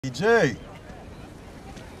DJ.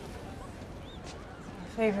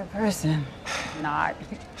 Favorite person? Not.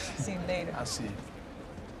 See you later. I see you.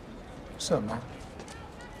 What's up, man?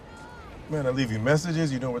 Man, I leave you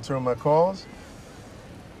messages, you don't return my calls.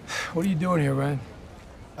 What are you doing here, Ren?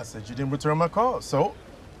 I said you didn't return my calls, so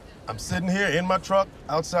I'm sitting here in my truck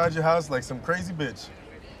outside your house like some crazy bitch.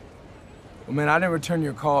 Well, man, I didn't return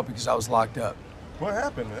your call because I was locked up. What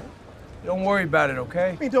happened, man? Don't worry about it,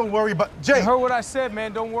 okay? I mean, don't worry about... Jay! You heard what I said,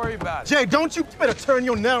 man. Don't worry about it. Jay, don't you better turn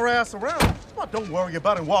your narrow ass around. Come on, don't worry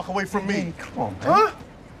about it and walk away from me. Hey, come on, man. Huh?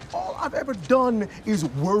 All I've ever done is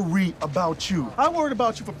worry about you. I worried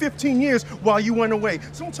about you for 15 years while you went away.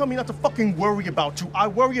 So don't tell me not to fucking worry about you. I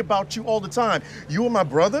worry about you all the time. You are my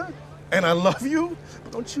brother, and I love you,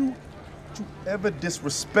 but don't you ever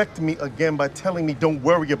disrespect me again by telling me don't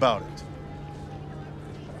worry about it.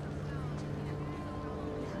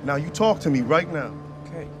 Now you talk to me right now.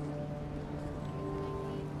 Okay.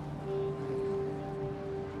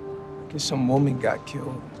 I guess some woman got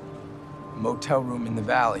killed. A motel room in the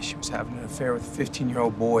valley. She was having an affair with a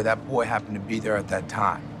 15-year-old boy. That boy happened to be there at that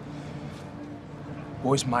time.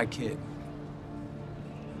 Boy's my kid.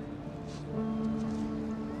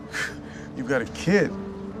 You got a kid?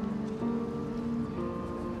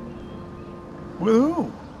 With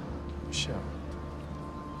who? Michelle.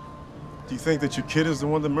 Do you think that your kid is the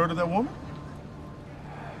one that murdered that woman?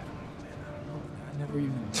 I never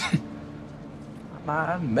even...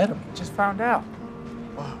 I met him. Just found out.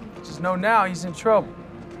 Wow. Just know now he's in trouble.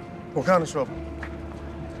 What kind of trouble?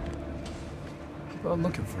 People are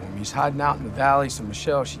looking for him. He's hiding out in the valley. So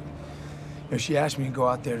Michelle, she asked me to go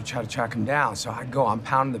out there to try to track him down. So I go. I'm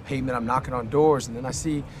pounding the pavement. I'm knocking on doors, and then I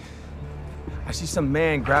see some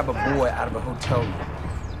man grab a boy out of a hotel room,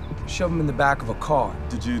 shove him in the back of a car.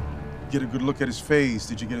 Did you get a good look at his face?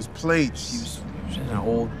 Did you get his plates? He was in an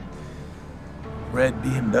old red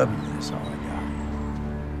BMW. That's all I got.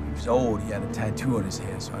 He was old. He had a tattoo on his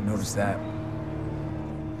head, so I noticed that.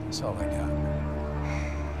 That's all I got.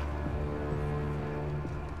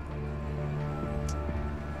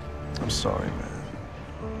 I'm sorry, man.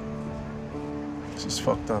 This is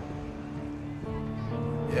fucked up.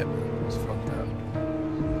 Yeah, man, it's fucked up.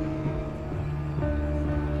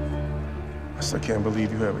 I still can't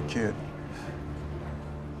believe you have a kid.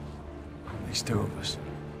 At least two of us.